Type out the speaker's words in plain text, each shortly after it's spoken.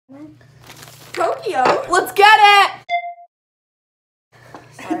Tokyo. Let's get it!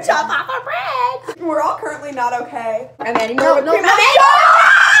 Chop off our bread. We're all currently not okay. I'm adding more whipped cream.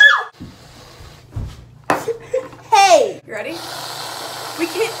 Hey! You ready? We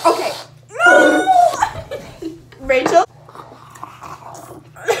can't. Okay. No! Rachel?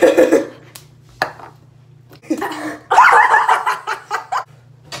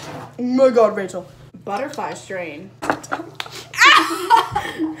 Oh my god, Rachel. Butterfly strain.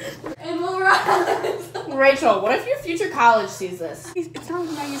 And we'll rise. Rachel, what if your future college sees this? It's not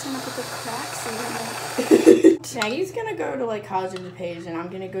like Maggie's gonna put the cracks in it. Maggie's gonna go to like college in the page, and I'm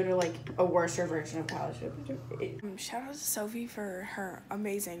gonna go to like a worser version of college. Shout out to Sophie for her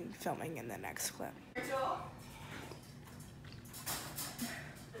amazing filming in the next clip.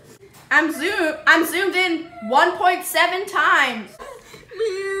 I'm zoomed in 1.7 times.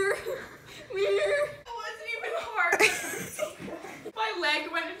 Mirror. It wasn't even hard. My leg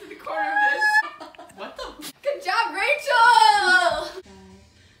went into the corner of this. What the? Good job, Rachel!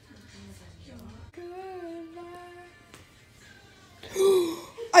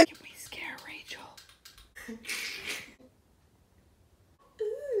 Can we scare Rachel?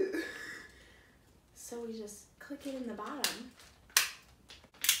 Ooh. So we just click it in the bottom.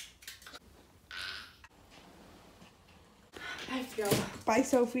 I have to go. Bye,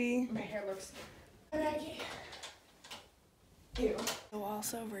 Sophie. My hair looks. Maggie. Ew. So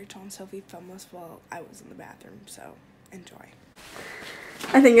also, Rachel and Sophie filmed this while I was in the bathroom, so enjoy.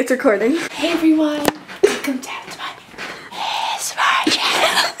 I think it's recording. Hey everyone, welcome back to my ASMR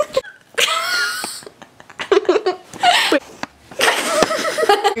channel.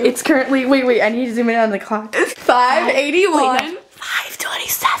 It's currently, wait, I need to zoom in on the clock. It's 5:81.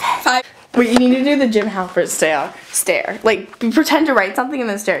 5:27. Wait, you need to do the Jim Halpert stare. Like, pretend to write something and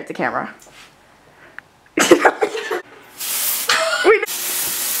then stare at the camera.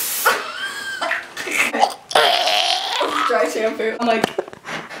 Dry shampoo. I'm like,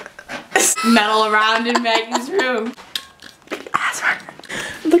 metal around in Maggie's room.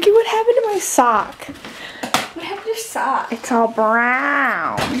 Look at what happened to my sock. What happened to your sock? It's all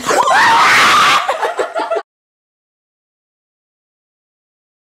brown.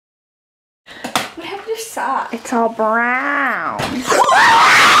 What happened to your sock? It's all brown.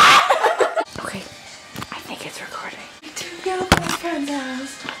 Okay, I think it's recording. To your boyfriend's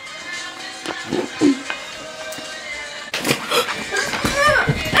house.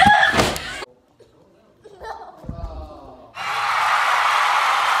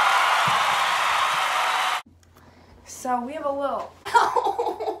 So we have a little.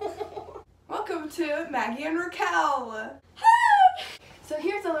 Welcome to Maggie and Raquel. So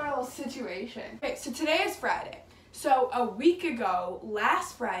here's a little situation. Okay, so today is Friday. So a week ago,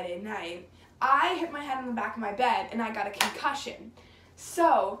 last Friday night, I hit my head on the back of my bed and I got a concussion.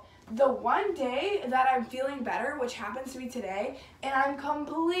 So the one day that I'm feeling better, which happens to be today, and I'm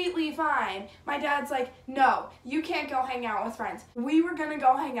completely fine, my dad's like, no, you can't go hang out with friends. We were gonna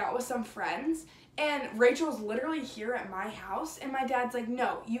go hang out with some friends, and Rachel's literally here at my house, and my dad's like,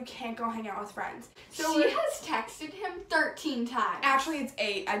 no, you can't go hang out with friends. So she has texted him 13 times. Actually, it's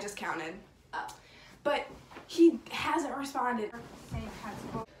 8. I just counted. But he hasn't responded.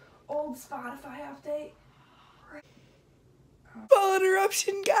 Old Spotify update. Full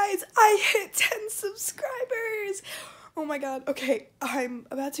interruption, guys. I hit 10 subscribers. Oh my god. Okay, I'm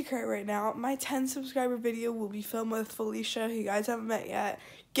about to cry right now. My 10 subscriber video will be filmed with Felicia, who you guys haven't met yet.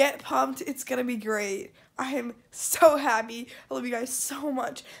 Get pumped. It's gonna be great. I am so happy. I love you guys so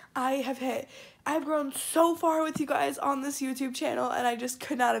much. I've grown so far with you guys on this YouTube channel, and I just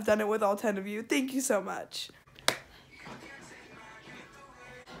could not have done it with all 10 of you. Thank you so much.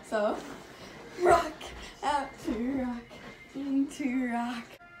 So, rock, out to rock, into rock.